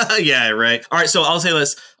 Yeah, right. All right, so I'll say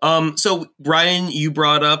this. So Ryan, you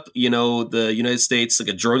brought up, the United States, like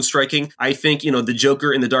a drone striking. I think, the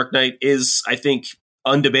Joker in The Dark Knight is,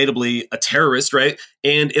 undebatably a terrorist, right?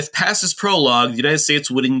 And if past his prologue, the United States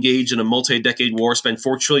would engage in a multi-decade war, spend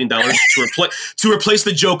 $4 trillion to replace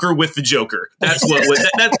the Joker with the Joker. That's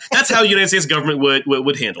that's how the United States government would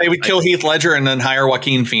handle it. They would kill Heath Ledger and then hire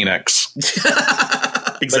Joaquin Phoenix.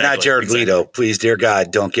 Exactly, but not Jared Leto. Please, dear God,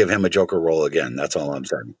 don't give him a Joker role again. That's all I'm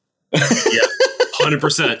saying. Yeah,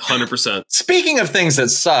 100%. Speaking of things that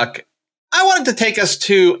suck, I wanted to take us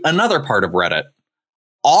to another part of Reddit.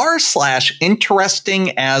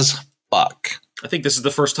 r/interesting as fuck. I think this is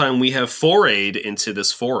the first time we have forayed into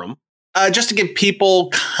this forum. Just to give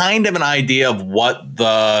people kind of an idea of what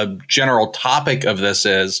the general topic of this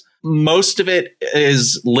is, most of it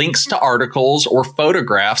is links to articles or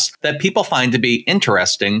photographs that people find to be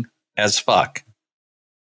interesting as fuck.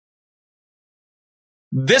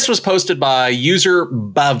 This was posted by user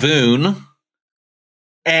Bavoon,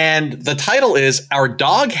 and the title is "Our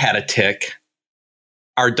Dog Had a Tick.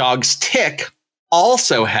 Our dog's tick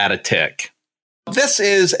also had a tick." This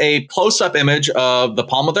is a close-up image of the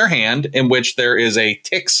palm of their hand in which there is a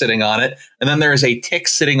tick sitting on it, and then there is a tick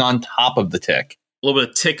sitting on top of the tick. A little bit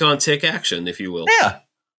of tick-on-tick action, if you will. Yeah,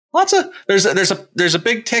 there's a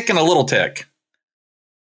big tick and a little tick.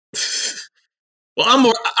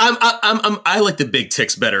 Well, I like the big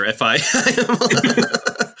ticks better.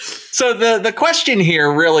 So the question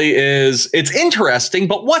here really is, it's interesting,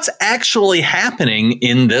 but what's actually happening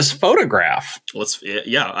in this photograph?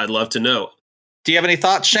 I'd love to know. Do you have any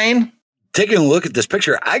thoughts, Shane? Taking a look at this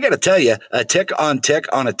picture, I got to tell you, a tick on tick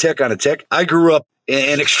on a tick on a tick. I grew up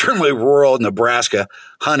in extremely rural Nebraska,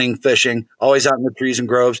 hunting, fishing, always out in the trees and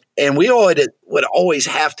groves. And we would always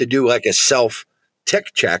have to do like a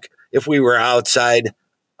self-tick check if we were outside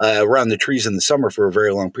around the trees in the summer for a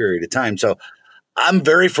very long period of time. So I'm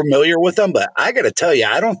very familiar with them, but I got to tell you,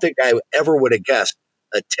 I don't think I ever would have guessed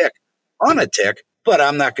a tick on a tick, but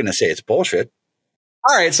I'm not going to say it's bullshit.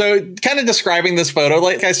 All right, so kind of describing this photo,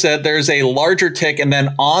 like I said, there's a larger tick, and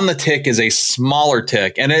then on the tick is a smaller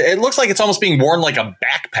tick, and it looks like it's almost being worn like a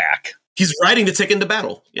backpack. He's riding the tick into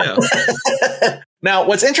battle. Yeah. Now,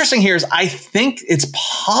 what's interesting here is I think it's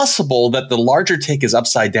possible that the larger tick is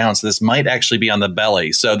upside down, so this might actually be on the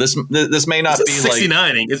belly. So this may not be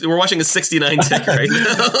 69. We're watching a 69 tick right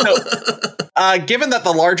now. Given that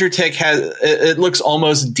the larger tick it looks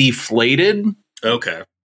almost deflated. Okay.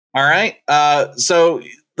 All right. So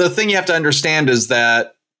the thing you have to understand is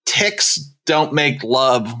that ticks don't make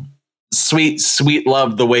love, sweet, sweet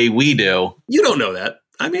love the way we do. You don't know that.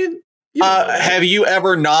 I mean, have you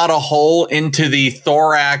ever gnawed a hole into the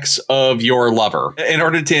thorax of your lover in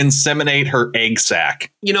order to inseminate her egg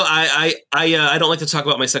sac? You know, I don't like to talk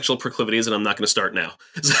about my sexual proclivities, and I'm not going to start now.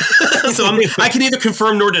 So I can neither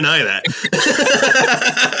confirm nor deny that.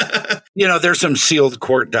 You know, there's some sealed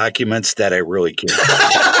court documents that I really can't.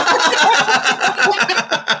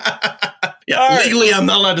 Yeah, legally, I'm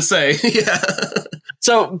not allowed to say. Yeah.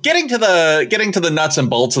 So getting to the nuts and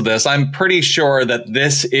bolts of this, I'm pretty sure that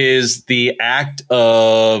this is the act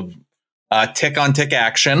of tick on tick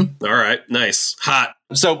action. All right, nice, hot.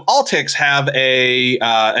 So all ticks have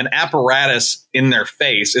an apparatus in their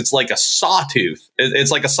face. It's like a sawtooth.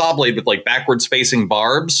 It's like a saw blade with like backwards facing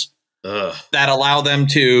barbs. That allow them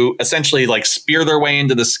to essentially like spear their way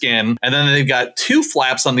into the skin. And then they've got two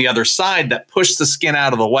flaps on the other side that push the skin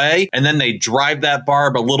out of the way. And then they drive that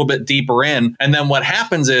barb a little bit deeper in. And then what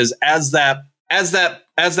happens is as that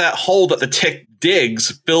hole that the tick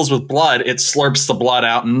digs fills with blood, it slurps the blood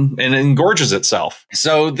out and engorges itself.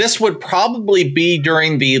 So this would probably be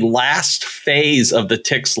during the last phase of the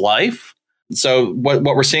tick's life. So what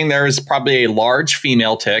we're seeing there is probably a large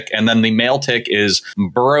female tick, and then the male tick is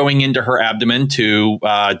burrowing into her abdomen to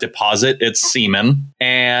deposit its semen.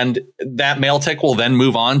 And that male tick will then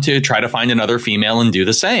move on to try to find another female and do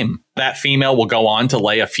the same. That female will go on to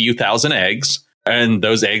lay a few thousand eggs, and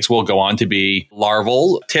those eggs will go on to be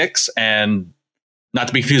larval ticks and not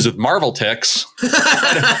to be confused with Marvel ticks.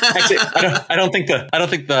 I don't think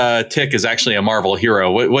the tick is actually a Marvel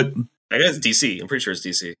hero. What? I guess DC. I'm pretty sure it's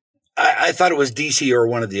DC. I thought it was DC or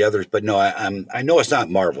one of the others, but no, I know it's not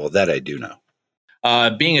Marvel. That I do know.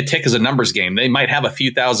 Being a tick is a numbers game. They might have a few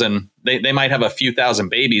thousand. They might have a few thousand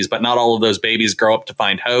babies, but not all of those babies grow up to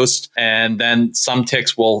find hosts. And then some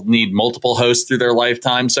ticks will need multiple hosts through their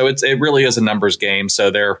lifetime. So it really is a numbers game. So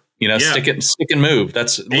they're stick and move.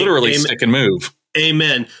 That's literally stick and move.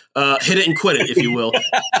 Amen. Hit it and quit it, if you will.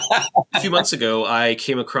 A few months ago, I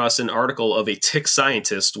came across an article of a tick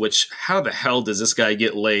scientist, which how the hell does this guy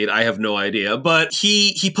get laid? I have no idea. But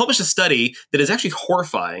he published a study that is actually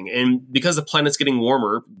horrifying. And because the planet's getting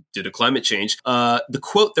warmer due to climate change, the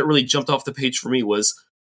quote that really jumped off the page for me was,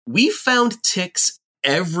 "We found ticks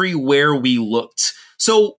everywhere we looked."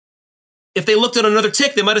 So if they looked at another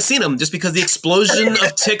tick, they might have seen them just because the explosion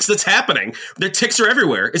of ticks that's happening. Their ticks are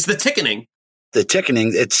everywhere. It's the tickening. The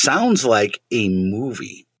ticketing, it sounds like a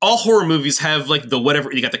movie. All horror movies have like the whatever.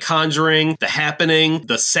 You got The Conjuring, The Happening,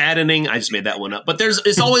 The Saddening. I just made that one up. But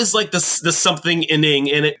it's always like the something inning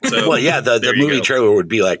in it. So, well, yeah, the movie trailer would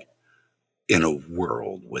be like, in a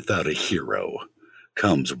world without a hero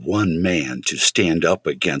comes one man to stand up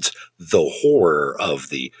against the horror of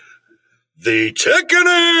the tickening.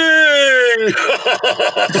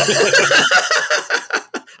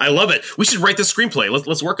 I love it. We should write this screenplay.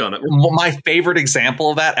 Let's work on it. My favorite example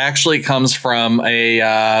of that actually comes from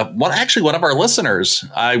one of our listeners.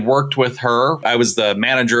 I worked with her. I was the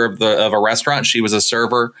manager of a restaurant. She was a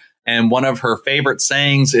server. And one of her favorite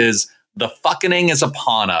sayings is, "The fucking is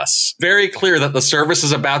upon us." Very clear that the service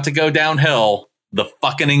is about to go downhill. The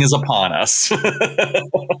fucking is upon us.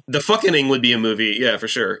 The fucking would be a movie. Yeah, for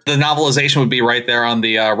sure. The novelization would be right there on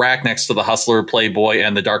the rack next to the Hustler, Playboy,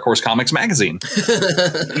 and the Dark Horse Comics magazine.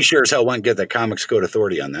 You sure as hell wouldn't get the Comics Code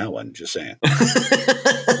Authority on that one. Just saying.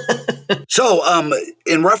 So,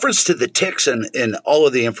 in reference to the ticks and all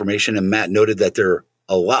of the information, and Matt noted that they're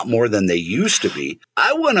a lot more than they used to be,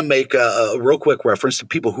 I want to make a real quick reference to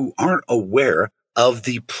people who aren't aware of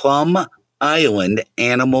the Plum Island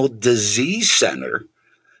Animal Disease Center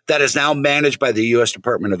that is now managed by the U.S.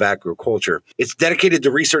 Department of Agriculture. It's dedicated to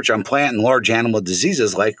research on plant and large animal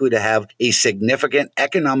diseases likely to have a significant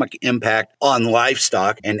economic impact on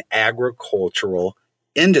livestock and agricultural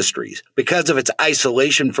industries because of its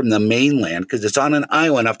isolation from the mainland, because it's on an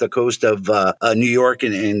island off the coast of New York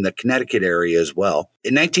and in the Connecticut area as well.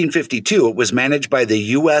 In 1952, it was managed by the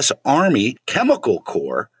U.S. Army Chemical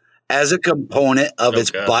Corps as a component of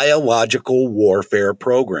its biological warfare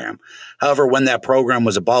program. However, when that program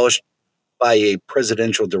was abolished by a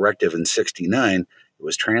presidential directive in 1969, it It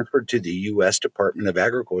was transferred to the U.S. Department of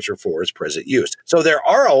Agriculture for its present use. So there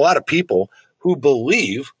are a lot of people who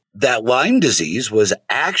believe that Lyme disease was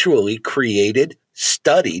actually created,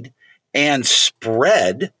 studied, and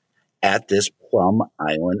spread at this Plum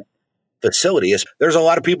Island facility. There's a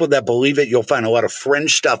lot of people that believe it. You'll find a lot of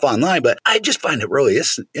fringe stuff online, but I just find it really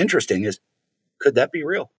interesting. Could that be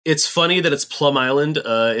real? It's funny that it's Plum Island.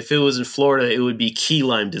 If it was in Florida, it would be key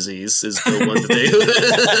Lyme disease is the one that they...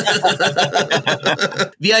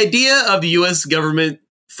 The idea of the U.S. government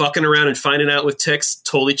fucking around and finding out with ticks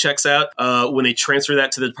totally checks out. When they transfer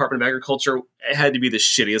that to the Department of Agriculture, it had to be the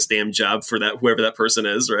shittiest damn job for that, whoever that person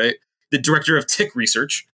is, right? The director of tick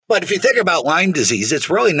research. But if you think about Lyme disease, it's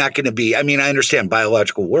really not going to be, I mean, I understand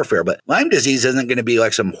biological warfare, but Lyme disease isn't going to be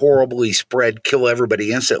like some horribly spread, kill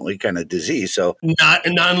everybody instantly kind of disease. So not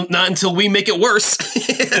until we make it worse.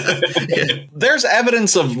 There's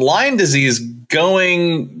evidence of Lyme disease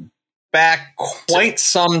going back quite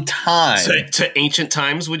some time. To ancient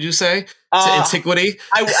times, would you say? To antiquity?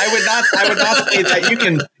 I would not say that.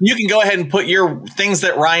 You can go ahead and put your things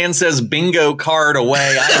that Ryan says bingo card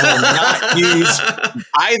away. I will not use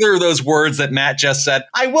either of those words that Matt just said.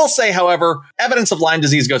 I will say, however, evidence of Lyme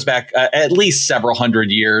disease goes back at least several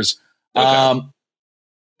hundred years. Okay.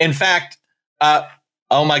 In fact,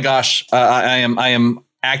 oh my gosh, I am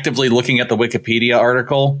actively looking at the Wikipedia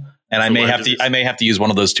article, and I may have to use one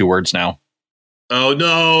of those two words now. Oh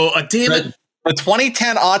no! Damn it! The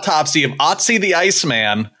 2010 autopsy of Otzi the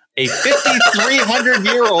Iceman, a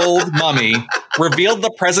 5,300-year-old mummy, revealed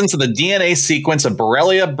the presence of the DNA sequence of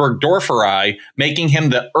Borrelia burgdorferi, making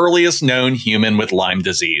him the earliest known human with Lyme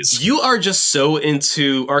disease. You are just so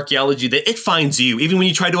into archaeology that it finds you, even when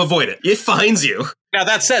you try to avoid it. It finds you. Now,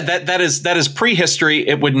 that said, that is prehistory.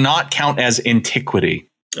 It would not count as antiquity.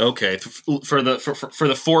 Okay, for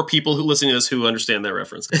the four people who listen to this who understand that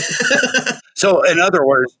reference. So, in other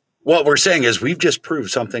words, what we're saying is we've just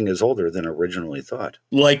proved something is older than originally thought.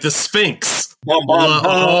 Like the Sphinx.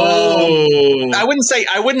 Oh. I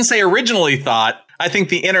wouldn't say originally thought. I think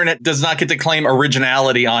the internet does not get to claim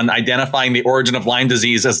originality on identifying the origin of Lyme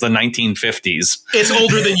disease as the 1950s. It's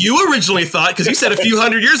older than you originally thought because you said a few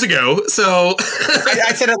hundred years ago. So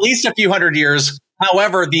I said at least a few hundred years.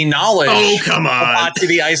 However, the knowledge of Otzi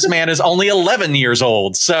the Iceman is only 11 years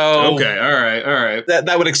old. So okay, all right.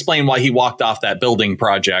 That would explain why he walked off that building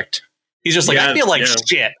project. He's just like, I feel like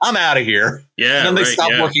shit. I'm out of here. Yeah, and then they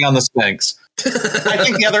stopped working on the Sphinx. I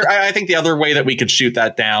think the other way that we could shoot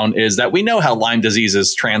that down is that we know how Lyme disease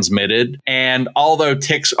is transmitted, and although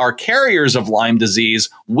ticks are carriers of Lyme disease,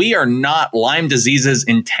 we are not Lyme disease's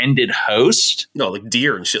intended host. No, like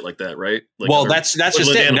deer and shit like that, right? Like well, that's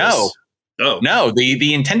just it. Animals. No,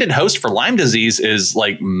 the intended host for Lyme disease is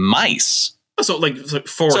like mice. So like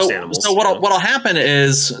forest animals. So what'll happen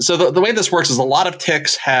is, the way this works is a lot of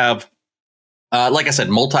ticks have, like I said,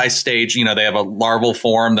 multi-stage. You know, they have a larval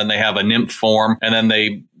form, then they have a nymph form, and then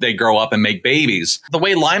they grow up and make babies. The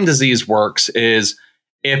way Lyme disease works is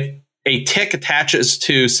if a tick attaches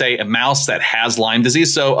to, say, a mouse that has Lyme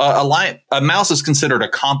disease. So a mouse is considered a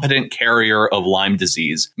competent carrier of Lyme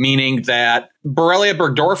disease, meaning that Borrelia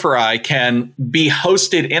burgdorferi can be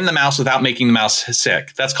hosted in the mouse without making the mouse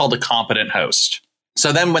sick. That's called a competent host.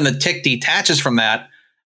 So then when the tick detaches from that,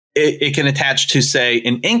 it can attach to, say,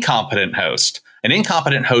 an incompetent host. An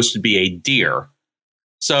incompetent host would be a deer.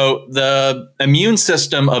 So the immune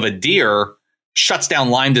system of a deer shuts down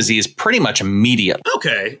Lyme disease pretty much immediately.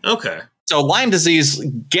 Okay. So Lyme disease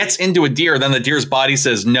gets into a deer, then the deer's body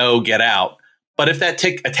says, no, get out. But if that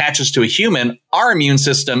tick attaches to a human, our immune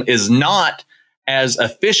system is not as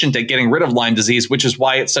efficient at getting rid of Lyme disease, which is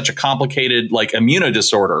why it's such a complicated, like,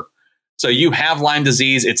 immunodisorder. So you have Lyme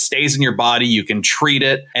disease, it stays in your body, you can treat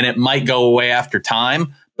it, and it might go away after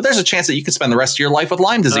time. But there's a chance that you could spend the rest of your life with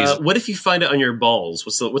Lyme disease. What if you find it on your balls?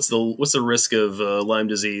 What's the risk of Lyme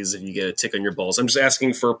disease if you get a tick on your balls? I'm just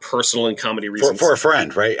asking for personal and comedy reasons. For a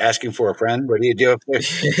friend, right? Asking for a friend. What do you do?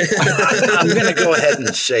 I'm going to go ahead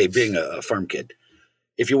and say, being a farm kid,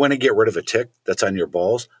 if you want to get rid of a tick that's on your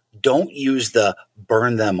balls, don't use the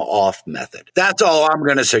burn them off method. That's all I'm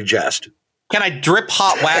going to suggest. Can I drip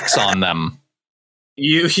hot wax on them?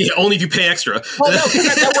 Only if you pay extra. Well, no,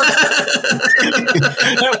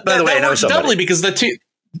 that works doubly because the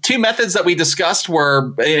two methods that we discussed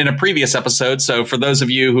were in a previous episode. So for those of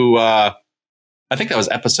you who, I think that was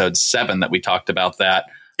episode 7 that we talked about that.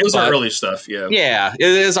 It was our early stuff, yeah. Yeah, it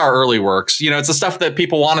is our early works. It's the stuff that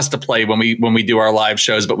people want us to play when we do our live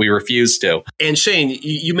shows, but we refuse to. And Shane,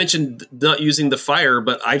 you mentioned not using the fire,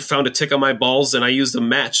 but I found a tick on my balls and I used a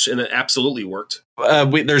match and it absolutely worked.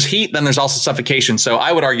 There's heat, then there's also suffocation. So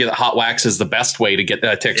I would argue that hot wax is the best way to get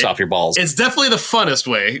ticks off your balls. It's definitely the funnest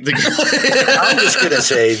way. I'm just going to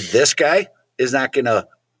say this guy is not going to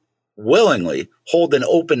willingly hold an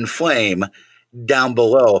open flame down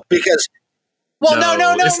below because... Well,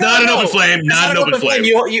 no. It's not an open flame. Not an open flame.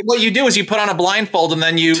 What you do is you put on a blindfold and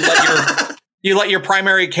then you let your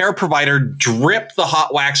primary care provider drip the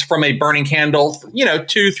hot wax from a burning candle,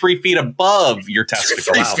 2-3 feet above your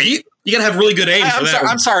testicle. 3 feet? You got to have really good aim for that.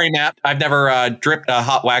 I'm sorry, Matt. I've never dripped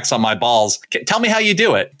hot wax on my balls. Tell me how you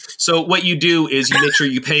do it. So what you do is you make sure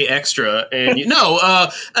you pay extra. And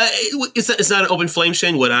it's not an open flame,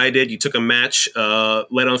 Shane. What I did, you took a match,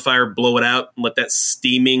 light on fire, blow it out, and let that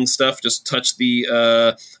steaming stuff just touch the...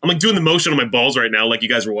 I'm like doing the motion on my balls right now, like you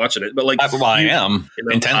guys were watching it. But like, I am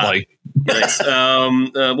intently. Nice.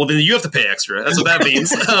 Well, then you have to pay extra. That's what that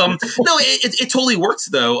means. No, it totally works,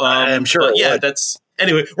 though. I'm sure. Yeah, that's...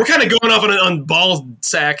 Anyway, we're kind of going off on ball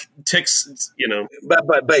sack ticks,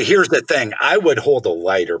 But here's the thing. I would hold a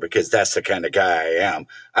lighter because that's the kind of guy I am.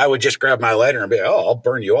 I would just grab my lighter and be, I'll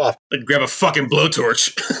burn you off. I'd grab a fucking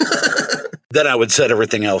blowtorch. Then I would set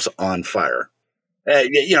everything else on fire.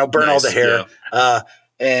 Burn all the hair. Yeah.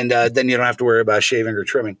 And then you don't have to worry about shaving or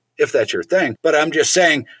trimming if that's your thing. But I'm just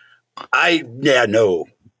saying, no.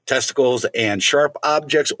 Testicles and sharp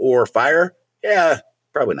objects or fire,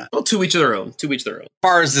 probably not. Well, to each their own. As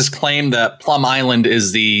far as this claim that Plum Island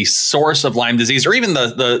is the source of Lyme disease, or even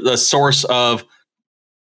the source of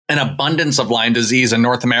an abundance of Lyme disease in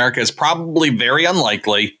North America, is probably very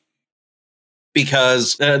unlikely,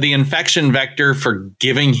 because the infection vector for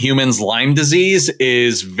giving humans Lyme disease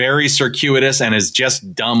is very circuitous and is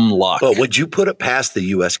just dumb luck. But would you put it past the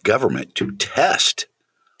U.S. government to test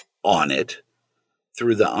on it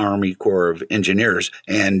through the Army Corps of Engineers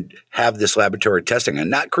and have this laboratory testing and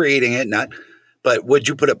not creating it, but would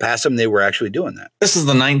you put it past them? They were actually doing that. This is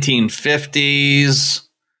the 1950s.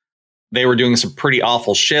 They were doing some pretty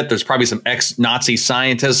awful shit. There's probably some ex-Nazi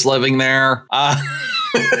scientists living there.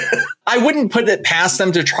 I wouldn't put it past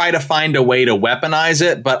them to try to find a way to weaponize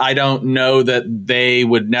it, but I don't know that they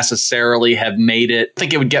would necessarily have made it. I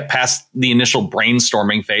think it would get past the initial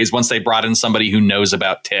brainstorming phase once they brought in somebody who knows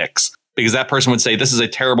about ticks. Because that person would say, this is a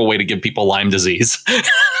terrible way to give people Lyme disease.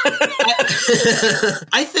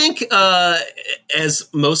 I think as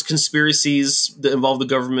most conspiracies that involve the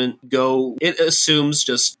government go, it assumes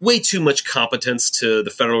just way too much competence to the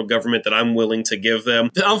federal government that I'm willing to give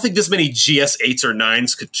them. I don't think this many GS-8s or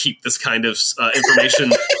 9s could keep this kind of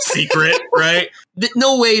information secret, right?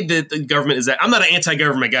 No way that the government is that. I'm not an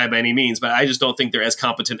anti-government guy by any means, but I just don't think they're as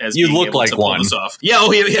competent as you look like one. This off. Yeah,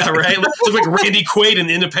 right. Look like Randy Quaid in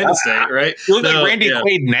Independence Day, right? You look like Randy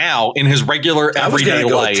Quaid now in his regular everyday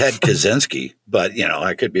life. Ted Kaczynski, but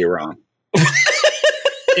I could be wrong.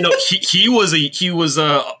 He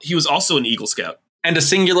was also an Eagle Scout and a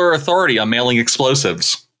singular authority on mailing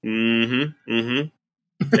explosives.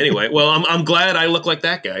 Anyway, well, I'm glad I look like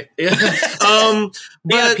that guy.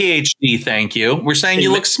 But a PhD, thank you. We're saying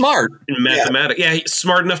you look smart in mathematics. Yeah,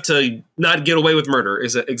 smart enough to not get away with murder.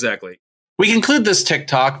 Is it exactly? We conclude this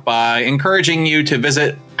TikTok by encouraging you to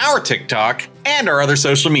visit our TikTok and our other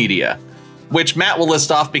social media, which Matt will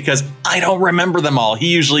list off because I don't remember them all.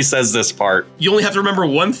 He usually says this part. You only have to remember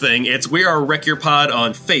one thing. It's We Are Wreck Your Pod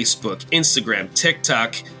on Facebook, Instagram,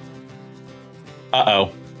 TikTok.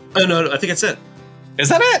 Uh-oh. Oh, no, I think that's it. Is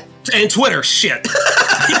that it? And Twitter, shit.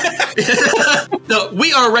 No,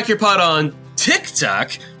 We Are Wreck Your Pod on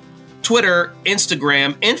TikTok, Twitter,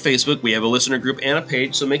 Instagram, and Facebook. We have a listener group and a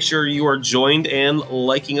page, so make sure you are joined and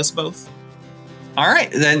liking us both. All right,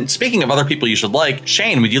 then speaking of other people you should like,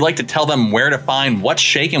 Shane, would you like to tell them where to find What's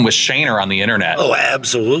Shakin' with Shaner on the internet? Oh,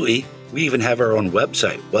 absolutely. We even have our own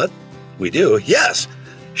website. What? We do? Yes.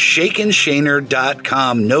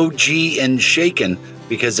 ShakenShaner.com. No G in Shaken,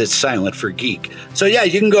 because it's silent for geek. So yeah,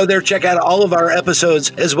 you can go there, check out all of our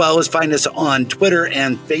episodes, as well as find us on Twitter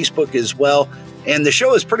and Facebook as well. And the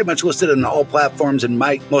show is pretty much listed on all platforms, and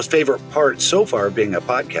my most favorite part so far being a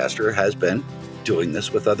podcaster has been doing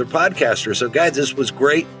this with other podcasters. So guys, this was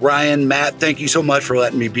great. Ryan, Matt, thank you so much for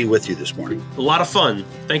letting me be with you this morning. A lot of fun.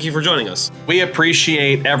 Thank you for joining us. We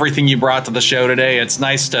appreciate everything you brought to the show today. It's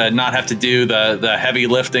nice to not have to do the heavy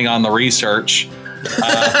lifting on the research.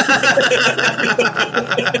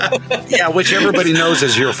 Yeah, which everybody knows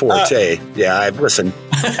is your forte. Yeah, I've listened.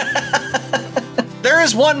 There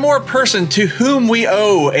is one more person to whom we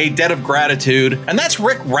owe a debt of gratitude, and that's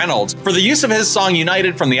Rick Reynolds for the use of his song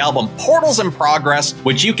United from the album Portals in Progress,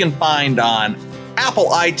 which you can find on Apple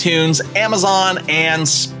iTunes, Amazon, and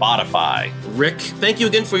Spotify. Rick, thank you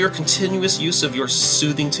again for your continuous use of your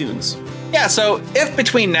soothing tunes. Yeah, so if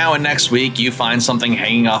between now and next week you find something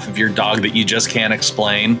hanging off of your dog that you just can't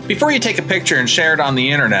explain, before you take a picture and share it on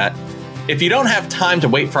the internet, if you don't have time to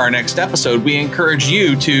wait for our next episode, we encourage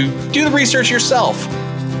you to do the research yourself.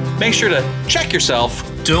 Make sure to check yourself.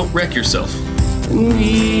 Don't wreck yourself.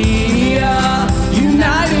 We are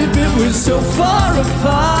united, but we're so far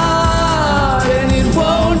apart.